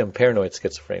schizophrenia and paranoid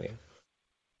schizophrenia?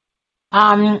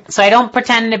 So I don't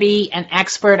pretend to be an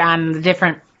expert on the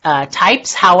different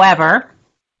types. However,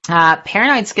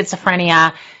 paranoid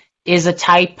schizophrenia is a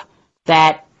type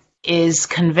that is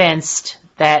convinced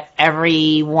that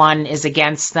everyone is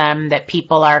against them, that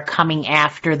people are coming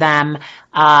after them.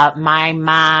 My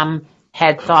mom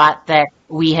had thought that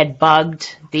we had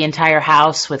bugged the entire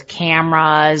house with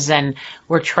cameras and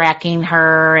were tracking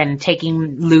her and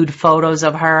taking lewd photos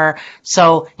of her.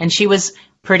 So, and she was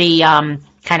pretty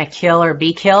kind of kill or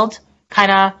be killed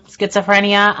kind of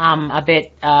schizophrenia, a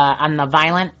bit on the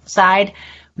violent side.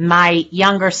 My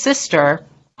younger sister,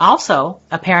 also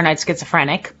a paranoid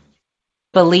schizophrenic,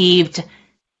 believed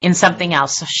in something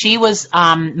else. So she was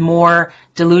more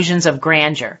delusions of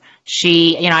grandeur.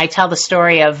 She, I tell the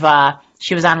story of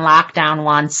she was on lockdown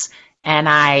once, and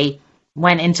I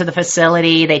went into the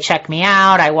facility. They checked me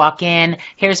out. I walk in.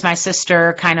 Here's my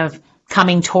sister kind of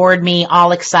coming toward me,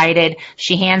 all excited.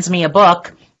 She hands me a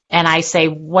book, and I say,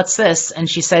 "What's this?" And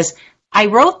she says, "I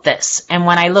wrote this." And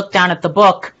when I looked down at the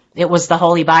book, it was the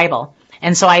Holy Bible.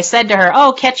 And so I said to her,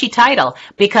 "Oh, catchy title,"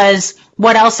 because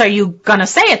what else are you going to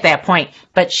say at that point?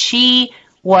 But she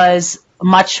was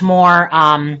much more,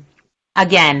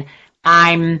 again,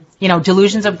 I'm,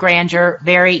 delusions of grandeur,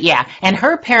 and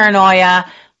her paranoia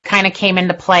kind of came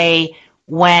into play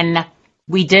when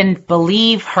we didn't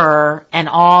believe her and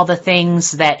all the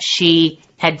things that she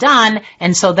had done,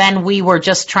 and so then we were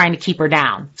just trying to keep her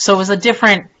down. So it was a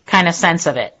different kind of sense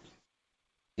of it.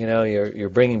 You're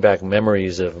bringing back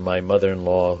memories of my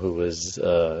mother-in-law who was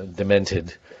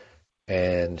demented,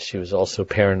 and she was also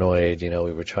paranoid. We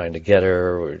were trying to get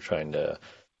her. We were trying to,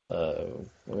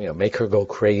 make her go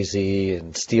crazy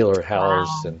and steal her house.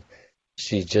 Wow. And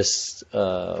she just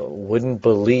wouldn't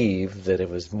believe that it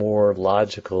was more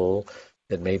logical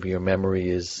that maybe your memory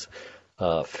is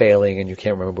failing and you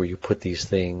can't remember where you put these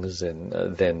things, and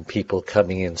then people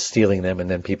coming in stealing them, and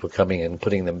then people coming in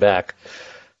putting them back.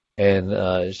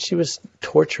 And she was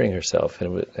torturing herself,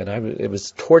 and it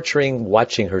was torturing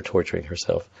watching her torturing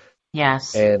herself.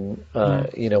 Yes. And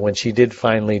when she did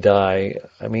finally die,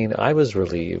 I mean, I was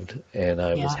relieved, and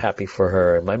I was happy for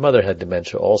her. And my mother had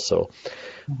dementia also,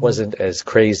 wasn't as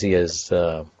crazy as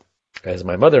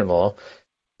my mother-in-law.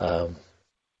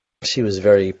 She was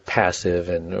very passive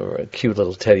and a cute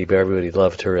little teddy bear. Everybody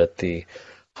loved her at the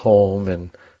home,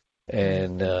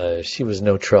 and she was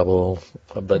no trouble.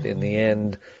 But in the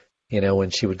end, when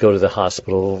she would go to the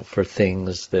hospital for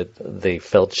things that they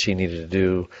felt she needed to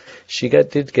do, she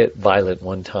did get violent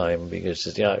one time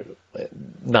because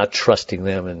not trusting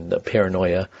them and the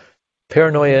paranoia.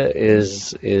 Paranoia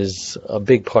is a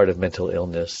big part of mental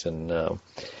illness, and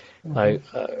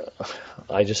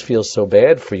I just feel so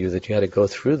bad for you that you had to go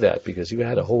through that, because you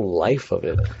had a whole life of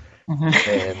it,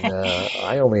 and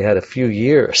I only had a few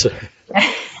years,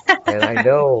 and I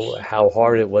know how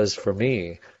hard it was for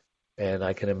me. And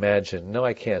I can imagine. No,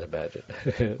 I can't imagine.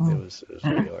 It was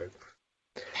really hard.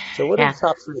 So what are the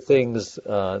top 3 things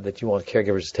that you want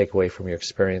caregivers to take away from your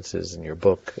experiences in your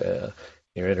book,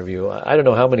 your interview? I don't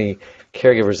know how many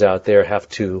caregivers out there have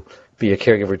to be a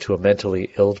caregiver to a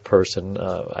mentally ill person.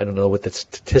 I don't know what the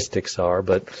statistics are,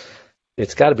 but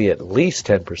it's got to be at least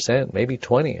 10%, maybe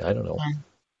 20. I don't know.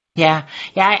 Yeah.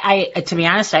 I to be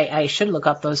honest, I should look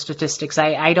up those statistics.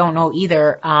 I don't know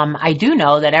either. I do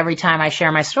know that every time I share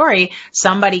my story,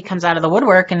 somebody comes out of the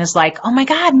woodwork and is like, "Oh my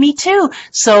God, me too."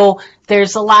 So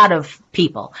there's a lot of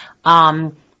people.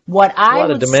 A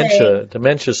lot of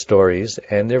dementia stories,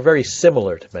 and they're very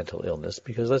similar to mental illness,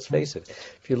 because let's face it,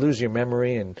 if you lose your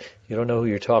memory and you don't know who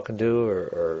you're talking to,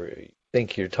 or you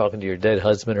think you're talking to your dead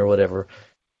husband or whatever,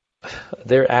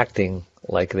 they're acting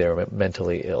like they're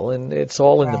mentally ill, and it's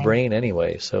all in the brain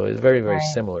anyway. So it's very, very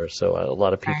similar. So a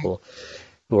lot of people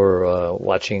who are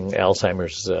watching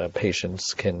Alzheimer's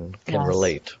patients can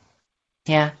relate.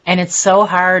 Yeah, and it's so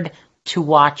hard to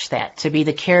watch that, to be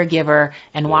the caregiver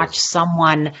and watch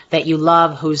someone that you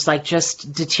love who's like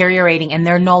just deteriorating, and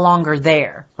they're no longer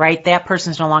there, right? That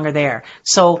person's no longer there.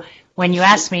 So when you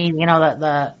ask me,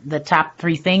 the top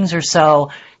 3 things or so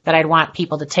that I'd want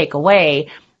people to take away,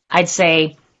 I'd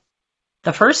say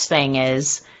the first thing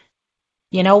is,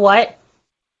 you know what?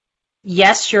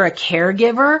 Yes, you're a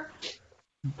caregiver,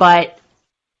 but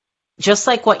just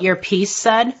like what your piece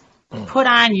said, put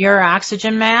on your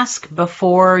oxygen mask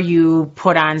before you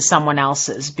put on someone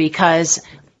else's, because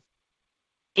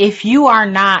if you are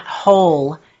not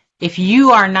whole, if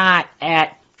you are not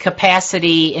at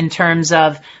capacity in terms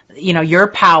of, your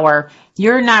power,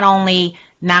 you're not only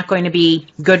not going to be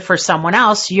good for someone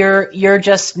else, you're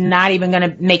just not even going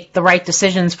to make the right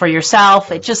decisions for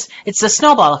yourself. It's a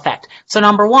snowball effect. So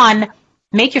number 1,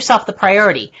 make yourself the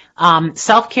priority.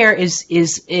 Self-care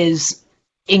is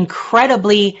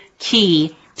incredibly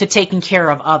key to taking care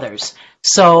of others.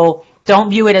 So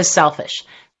don't view it as selfish.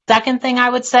 Second thing I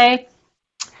would say,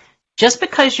 just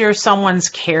because you're someone's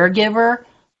caregiver,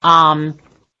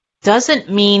 doesn't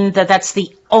mean that that's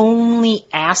the only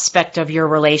aspect of your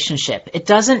relationship. It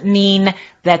doesn't mean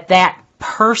that that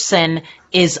person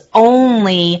is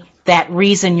only that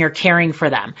reason you're caring for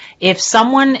them. If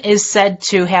someone is said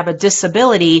to have a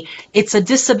disability, it's a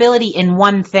disability in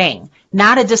one thing,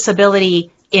 not a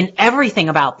disability in everything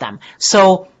about them.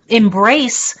 So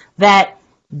embrace that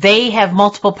they have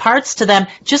multiple parts to them,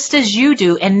 just as you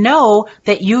do, and know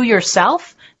that you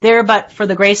yourself, there but for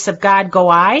the grace of God go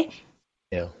I.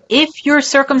 Yeah. If your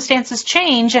circumstances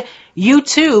change, you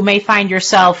too may find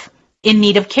yourself in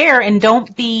need of care, and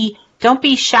don't be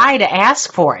shy to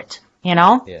ask for it.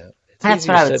 Yeah, that's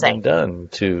what I would say. It's done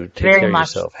to take care of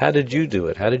yourself. How did you do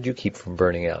it? How did you keep from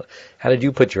burning out? How did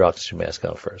you put your oxygen mask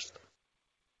on first?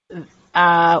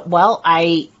 Well,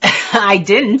 I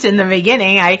didn't in the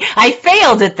beginning. I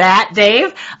failed at that,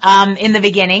 Dave. In the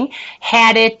beginning,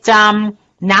 had it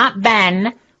not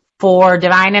been for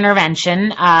divine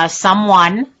intervention,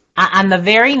 someone on the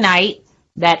very night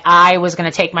that I was going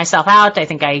to take myself out, I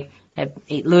think I have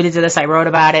alluded to this, I wrote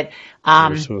about it.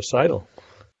 You're suicidal.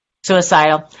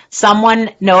 Someone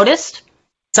noticed,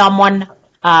 someone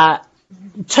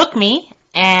took me,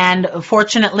 and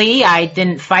fortunately I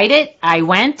didn't fight it. I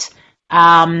went.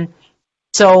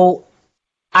 So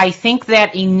I think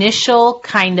that initial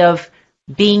kind of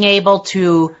being able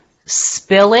to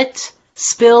spill it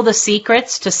spill the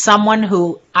secrets to someone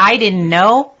who I didn't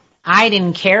know, I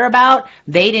didn't care about,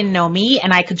 they didn't know me,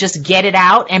 and I could just get it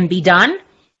out and be done.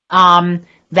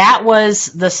 That was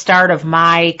the start of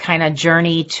my kind of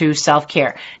journey to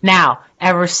self-care. Now,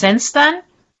 ever since then,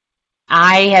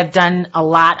 I have done a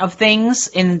lot of things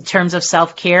in terms of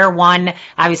self-care. One,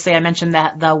 obviously, I mentioned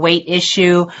that the weight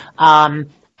issue.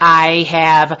 I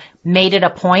have made it a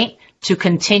point to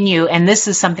continue, and this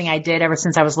is something I did ever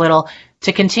since I was little,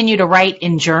 to continue to write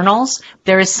in journals.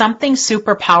 There is something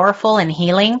super powerful and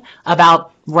healing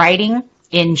about writing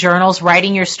in journals,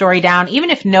 writing your story down, even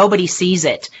if nobody sees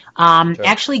it. Sure.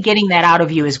 Actually getting that out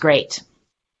of you is great.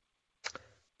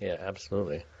 Yeah,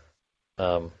 absolutely.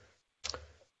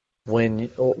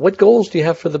 What goals do you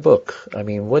have for the book? I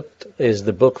mean, what is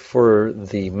the book for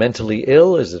the mentally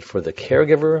ill? Is it for the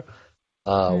caregiver?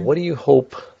 What do you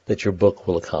hope that your book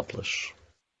will accomplish?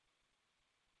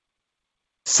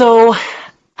 So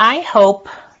I hope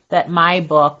that my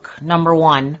book, number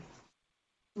one,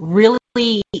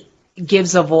 really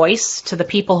gives a voice to the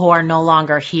people who are no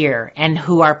longer here and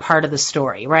who are part of the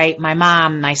story, right? My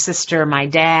mom, my sister, my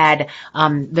dad,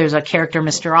 there's a character,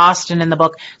 Mr. Austin, in the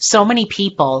book. So many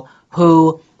people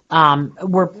who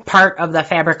were part of the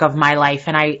fabric of my life,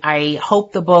 and I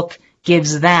hope the book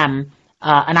gives them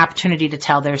an opportunity to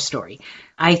tell their story.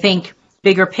 I think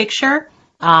bigger picture,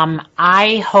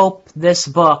 I hope this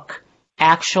book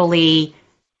actually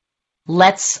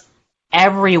lets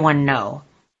everyone know,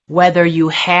 whether you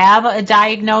have a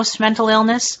diagnosed mental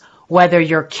illness, whether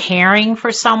you're caring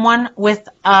for someone with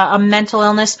a mental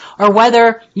illness, or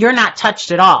whether you're not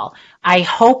touched at all. I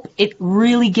hope it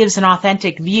really gives an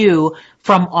authentic view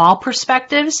from all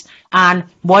perspectives on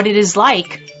what it is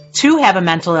like to have a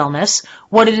mental illness,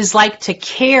 what it is like to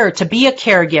care, to be a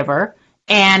caregiver,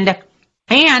 and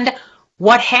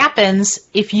what happens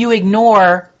if you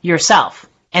ignore yourself.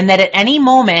 And that at any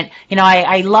moment,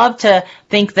 I love to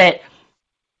think that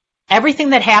everything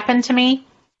that happened to me,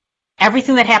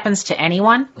 everything that happens to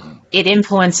anyone, it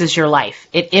influences your life.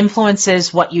 It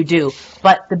influences what you do.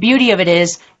 But the beauty of it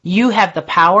is you have the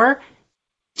power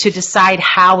to decide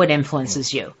how it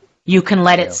influences you. You can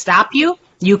let it stop you.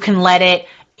 You can let it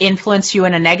influence you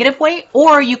in a negative way,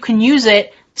 or you can use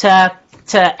it to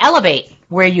elevate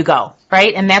where you go,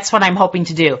 right? And that's what I'm hoping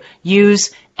to do.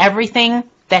 Use everything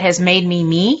that has made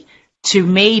me to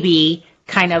maybe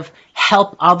kind of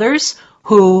help others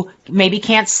who maybe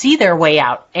can't see their way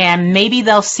out, and maybe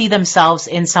they'll see themselves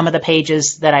in some of the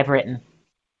pages that I've written.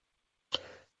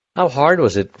 How hard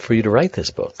was it for you to write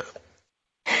this book?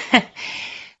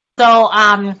 So,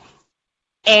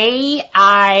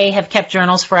 I have kept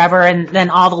journals forever, and then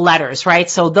all the letters, right?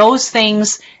 So those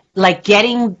things, like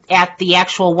getting at the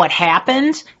actual what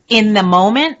happened in the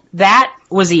moment, that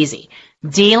was easy.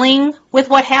 Dealing with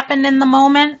what happened in the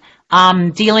moment,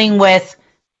 dealing with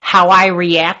how I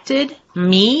reacted,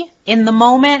 me in the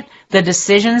moment, the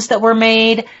decisions that were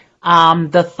made,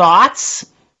 the thoughts,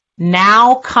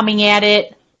 now coming at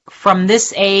it from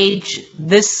this age,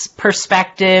 this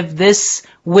perspective, this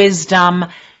wisdom,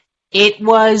 it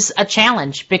was a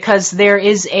challenge because there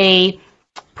is a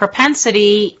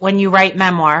propensity when you write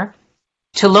memoir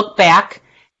to look back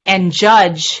and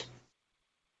judge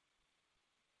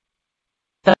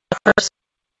the person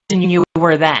you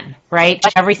were then, right?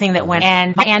 Everything that went.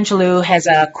 And Maya Angelou has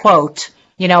a quote,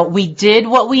 we did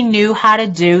what we knew how to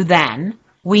do then.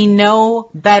 We know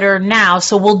better now,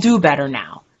 so we'll do better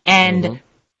now. And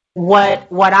what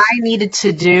I needed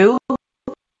to do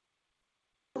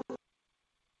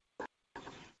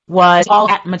was all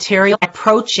that material,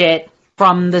 approach it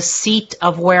from the seat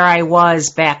of where I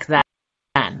was back then.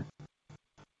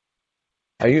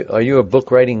 Are you a book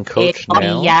writing coach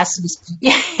now? Yes.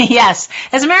 Yes.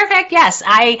 As a matter of fact, yes.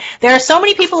 There are so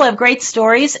many people who have great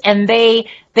stories, and they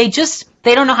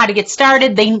don't know how to get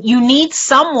started. You need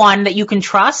someone that you can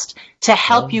trust to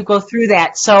help you go through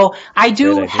that. So I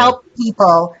do help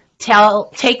people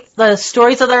take the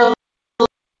stories of their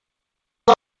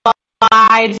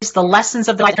lives, the lessons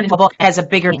of the life, into a book as a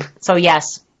bigger. So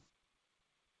yes.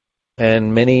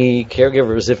 And many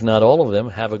caregivers, if not all of them,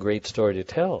 have a great story to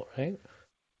tell, right?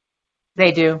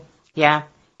 They do. Yeah.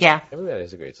 Everybody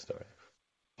has a great story.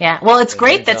 Yeah. Well, it's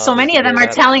great that so many of them are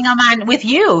telling them on with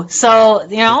you. So,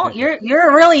 you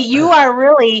are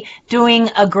really doing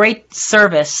a great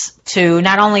service to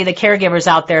not only the caregivers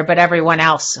out there, but everyone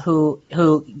else who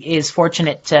is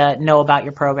fortunate to know about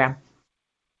your program.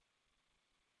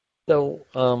 So,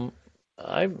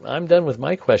 I'm done with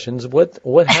my questions. What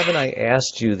haven't I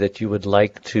asked you that you would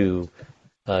like to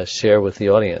share with the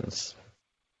audience?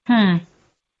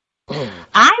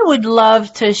 I would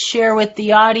love to share with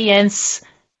the audience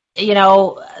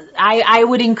I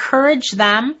would encourage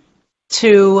them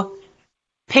to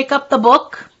pick up the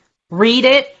book, read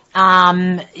it,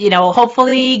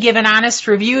 hopefully give an honest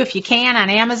review if you can on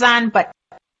Amazon. But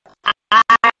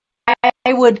I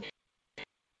would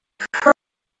encourage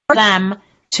them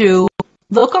to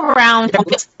look around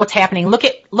at what's happening.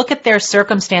 Look at their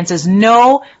circumstances.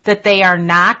 Know that they are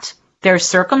not their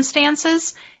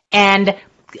circumstances. And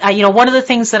one of the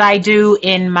things that I do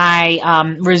in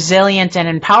my resilient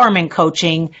and empowerment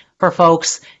coaching for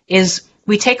folks is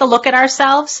we take a look at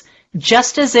ourselves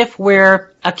just as if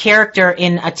we're a character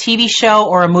in a TV show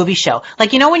or a movie show.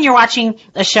 Like, when you're watching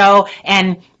a show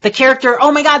and the character,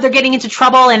 oh my God, they're getting into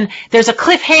trouble and there's a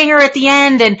cliffhanger at the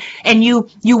end and you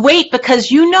wait because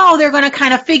they're going to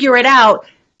kind of figure it out.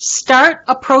 Start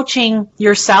approaching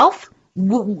yourself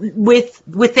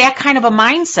with that kind of a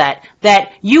mindset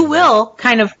that you will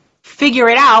kind of figure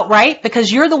it out, right? Because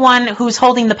you're the one who's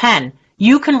holding the pen.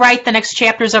 You can write the next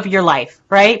chapters of your life,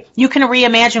 right? You can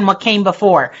reimagine what came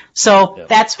before. So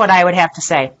That's what I would have to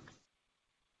say.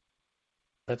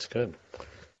 That's good.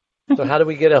 So how do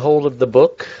we get a hold of the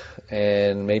book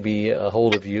and maybe a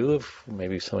hold of you if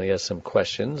maybe somebody has some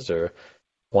questions or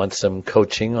wants some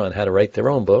coaching on how to write their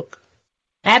own book?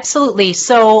 Absolutely.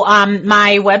 So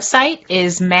my website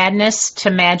is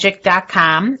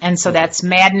madnesstomagic.com, and so that's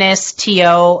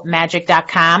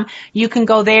madnesstomagic.com. You can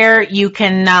go there. You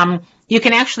can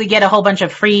actually get a whole bunch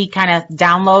of free kind of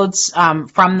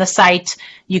downloads from the site.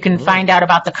 You can find out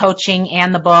about the coaching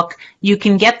and the book. You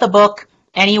can get the book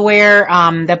anywhere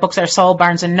that books are sold: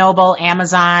 Barnes & Noble,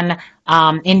 Amazon,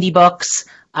 Indie Books.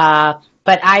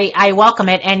 But I welcome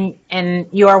it, and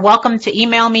you are welcome to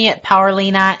email me at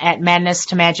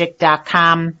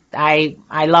paolina@madnesstomagic.com.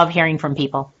 I love hearing from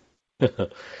people.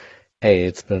 Hey,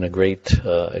 it's been a great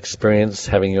experience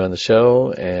having you on the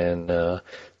show, and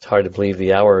it's hard to believe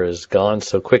the hour is gone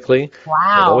so quickly. Wow.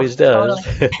 It always does.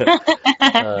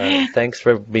 Totally. Thanks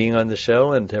for being on the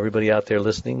show, and to everybody out there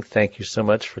listening, thank you so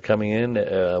much for coming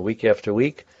in week after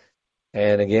week.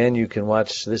 And again, you can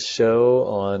watch this show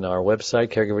on our website,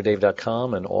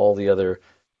 caregiverdave.com, and all the other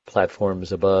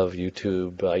platforms above,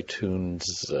 YouTube,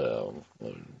 iTunes.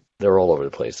 They're all over the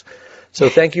place. So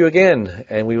thank you again,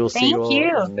 and we will see you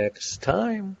all next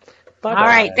time. Bye-bye. All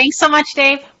right. Thanks so much,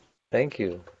 Dave. Thank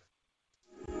you.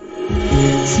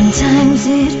 Sometimes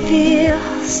it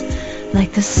feels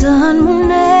like the sun will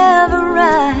never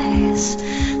rise,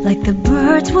 like the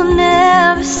birds will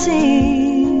never sing.